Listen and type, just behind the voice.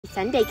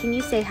Sunday, can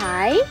you say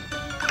hi?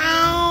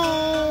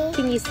 Hi.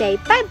 Can you say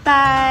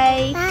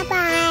bye-bye?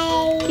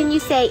 Bye-bye. Can you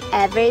say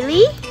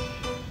Everly?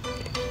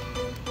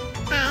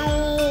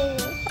 Hi.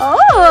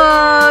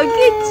 Oh,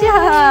 good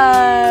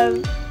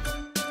job!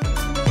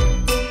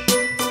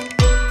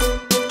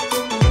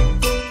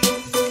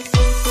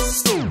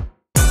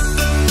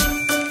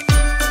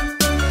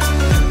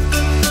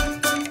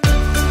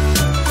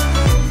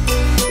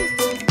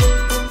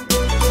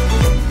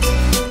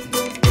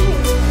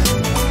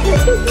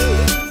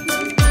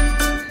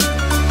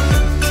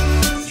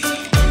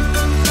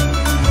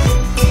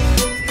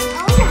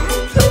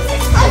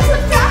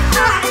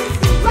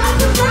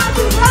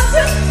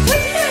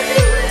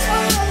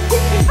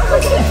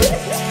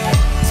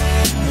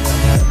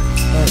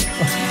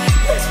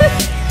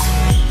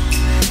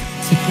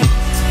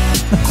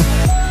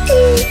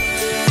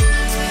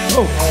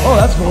 Oh,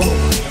 that's cool.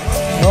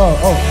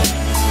 Oh.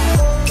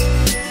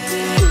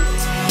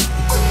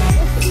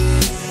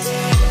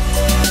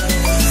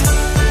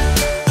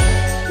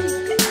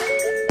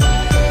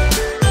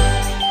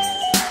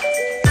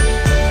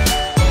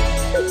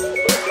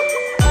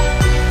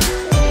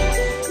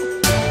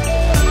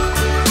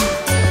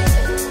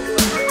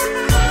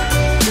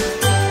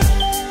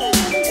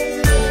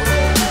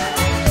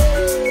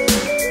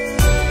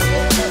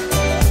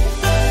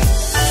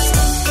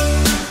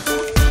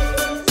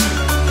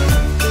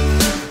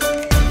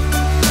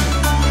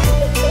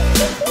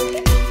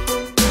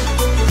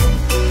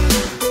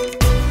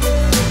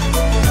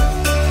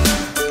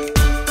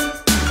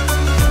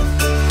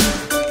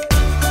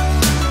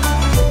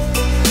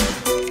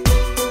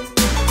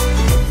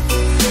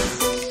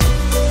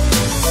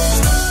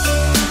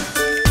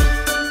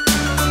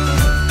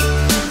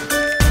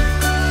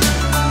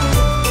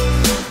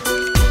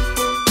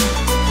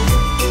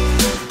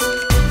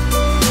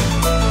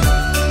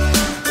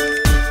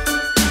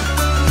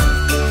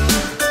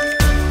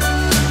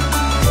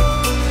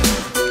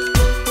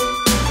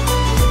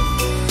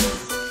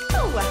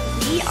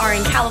 Are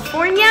in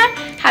California,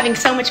 having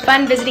so much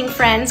fun visiting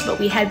friends, but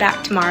we head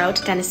back tomorrow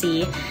to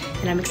Tennessee,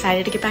 and I'm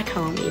excited to get back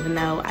home, even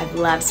though I've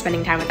loved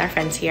spending time with our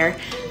friends here.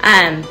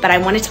 But I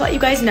wanted to let you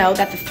guys know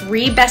that the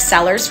 3 best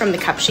sellers from the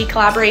Cup Sheet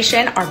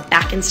collaboration are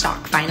back in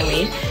stock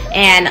finally,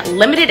 and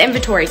limited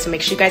inventory, so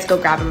make sure you guys go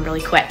grab them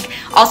really quick.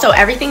 Also,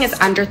 everything is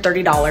under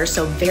 $30,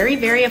 so very,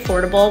 very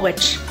affordable,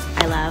 which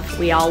I love,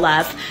 we all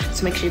love.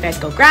 So make sure you guys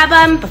go grab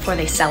them before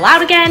they sell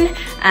out again.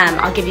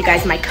 I'll give you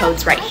guys my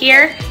codes right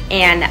here,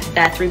 and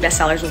the 3 best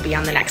sellers will be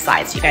on the next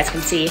slide so you guys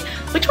can see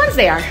which ones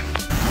they are.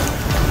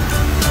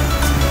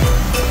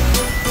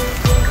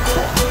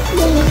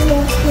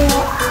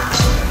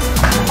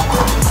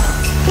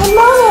 Come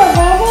on,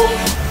 baby.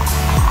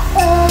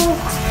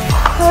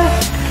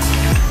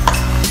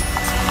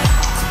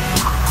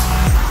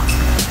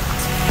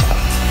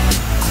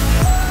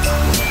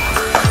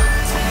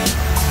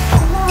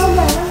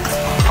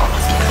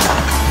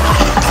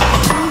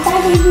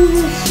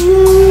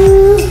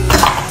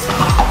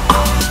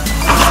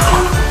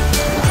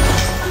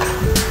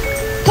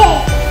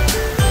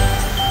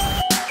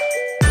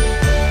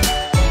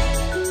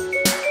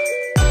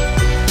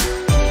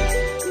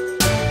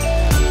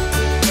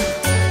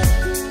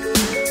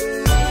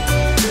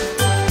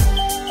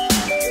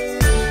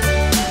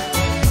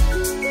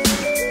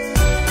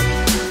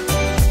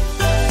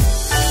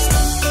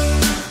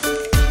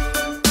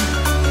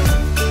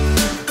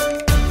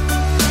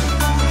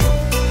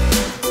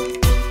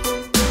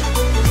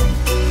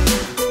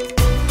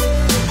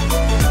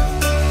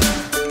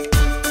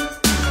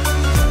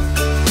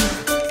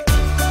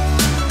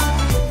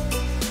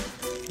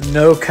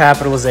 No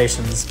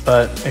capitalizations,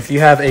 but if you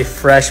have a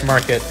Fresh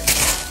Market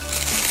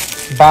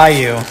by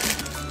you,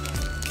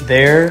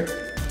 their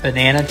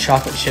banana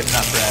chocolate chip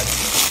nut bread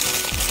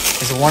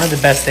is one of the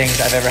best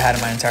things I've ever had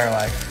in my entire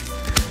life.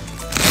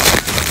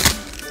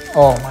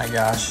 Oh my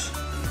gosh.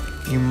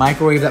 You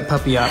microwave that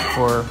puppy up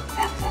for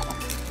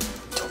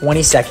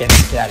 20 seconds,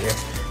 get out of here.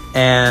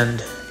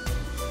 And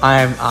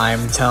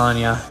I'm telling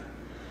you,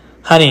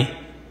 honey,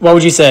 what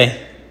would you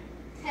say?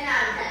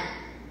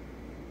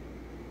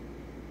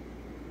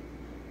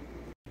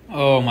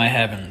 Oh my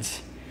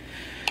heavens.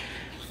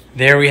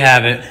 There we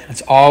have it.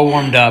 It's all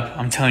warmed up.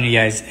 I'm telling you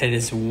guys, it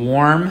is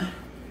warm.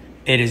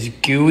 It is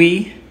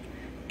gooey.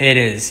 It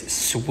is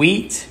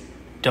sweet,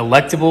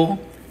 delectable,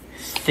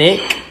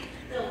 thick,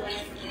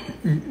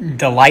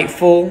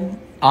 delightful.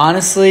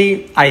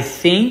 Honestly, I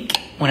think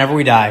whenever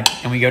we die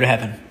and we go to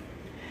heaven,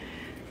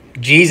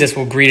 Jesus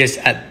will greet us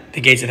at the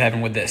gates of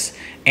heaven with this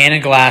and a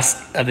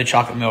glass of the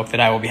chocolate milk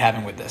that I will be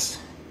having with this.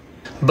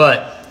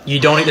 But you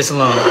don't eat this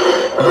alone.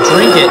 You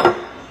drink it.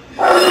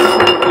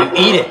 You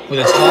eat it with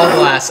a tall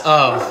glass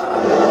of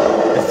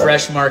the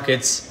Fresh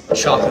Market's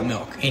chocolate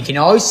milk. And you can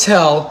always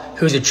tell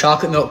who's a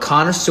chocolate milk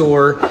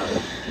connoisseur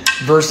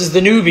versus the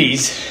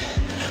newbies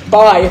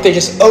by if they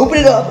just open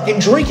it up and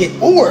drink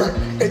it, or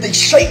if they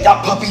shake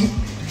that puppy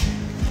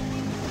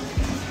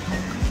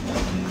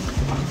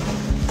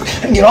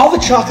and get all the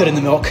chocolate in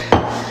the milk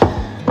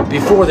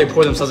before they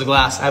pour themselves a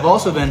glass. I've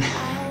also been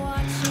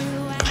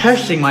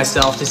testing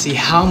myself to see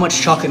how much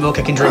chocolate milk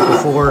I can drink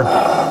before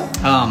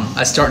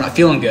I start not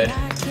feeling good.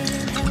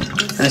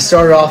 And I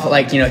started off at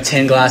like,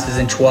 10 glasses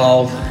and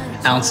 12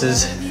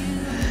 ounces.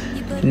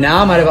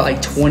 Now I'm at about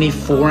like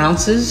 24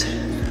 ounces.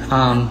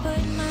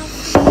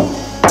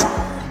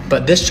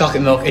 But this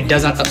chocolate milk, it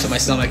does not upset my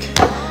stomach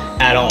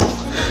at all.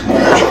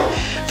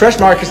 Fresh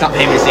Market's not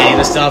paying me to say any of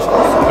this stuff,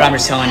 but I'm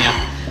just telling you,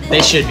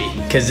 they should be,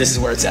 because this is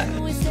where it's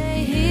at.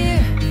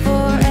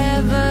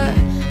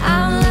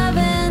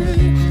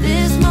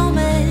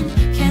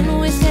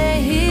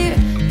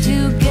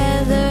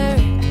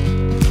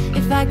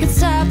 I could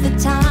stop the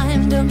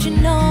time, don't you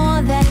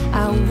know that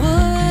I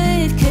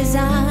would? 'Cause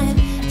I'm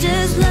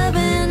just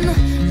loving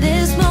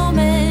this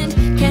moment.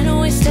 Can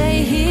we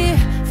stay here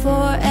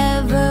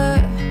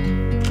forever?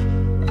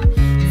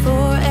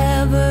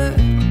 Forever.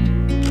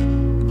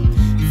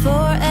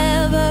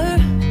 Forever.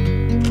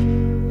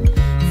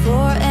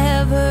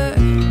 Forever.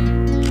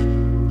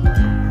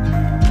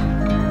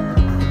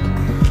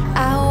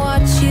 I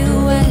watch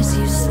you as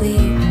you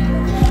sleep.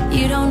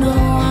 You don't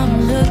know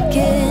I'm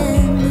looking.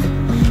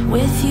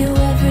 With you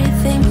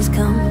everything's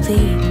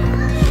complete.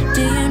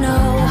 Do you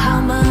know how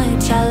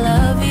much I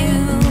love you?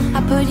 I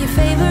put your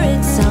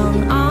favorite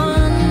song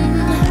on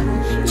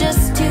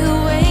just to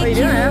wake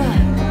you up.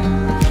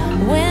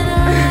 When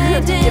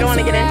I dance, You don't want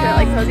to get into it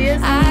like Cozy is?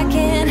 I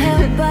can't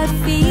help but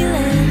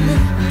feeling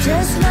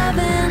just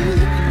loving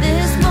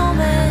this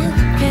moment.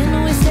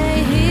 Can we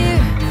stay here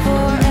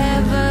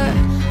forever?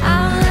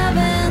 I'm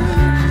loving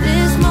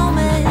this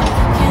moment.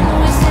 Can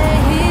we stay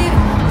here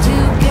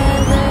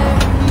together?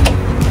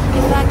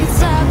 If I could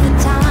stop the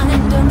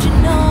time, don't you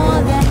know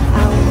that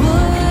I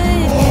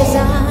would? 'Cause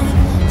I'm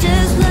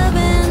just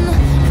loving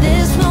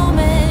this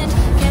moment.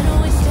 Can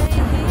we stay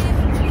here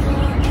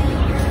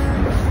forever?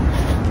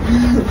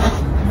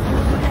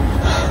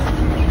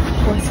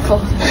 What's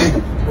cold?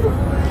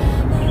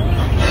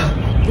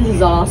 This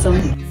is awesome.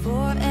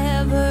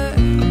 Forever.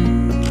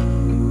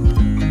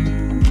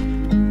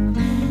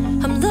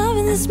 I'm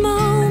loving this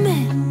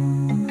moment.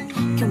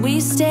 Can we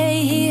stay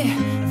here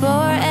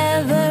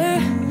forever?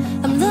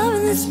 I'm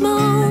loving this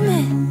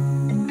moment.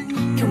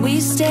 Can we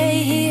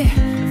stay here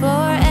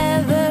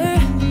forever?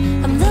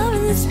 I'm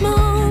loving this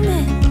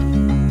moment.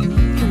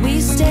 Can we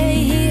stay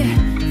here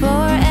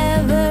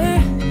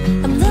forever?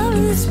 I'm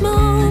loving this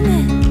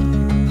moment.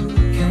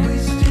 Can we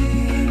stay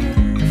here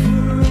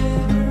forever?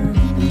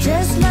 I'm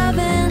just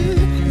loving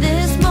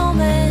this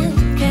moment.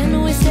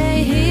 Can we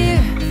stay here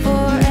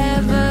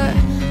forever?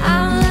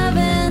 I'm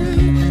loving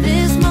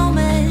this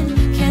moment.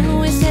 Can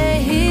we stay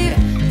here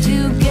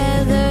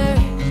together?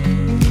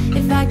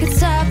 If I could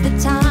stop the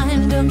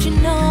time, don't you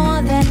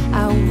know that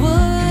I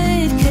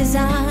would? 'Cause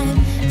I'm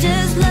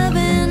just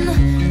loving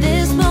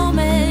this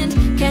moment.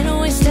 Can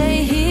we stay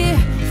here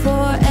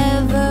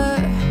forever?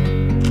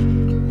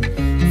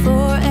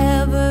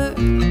 Forever.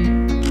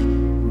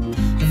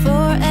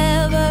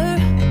 Forever.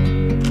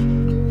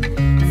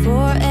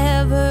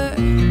 Forever.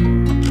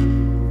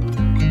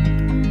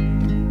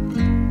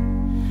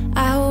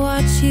 I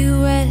watch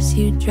you as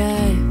you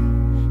drive.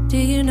 Do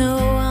you know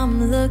I'm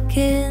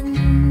looking?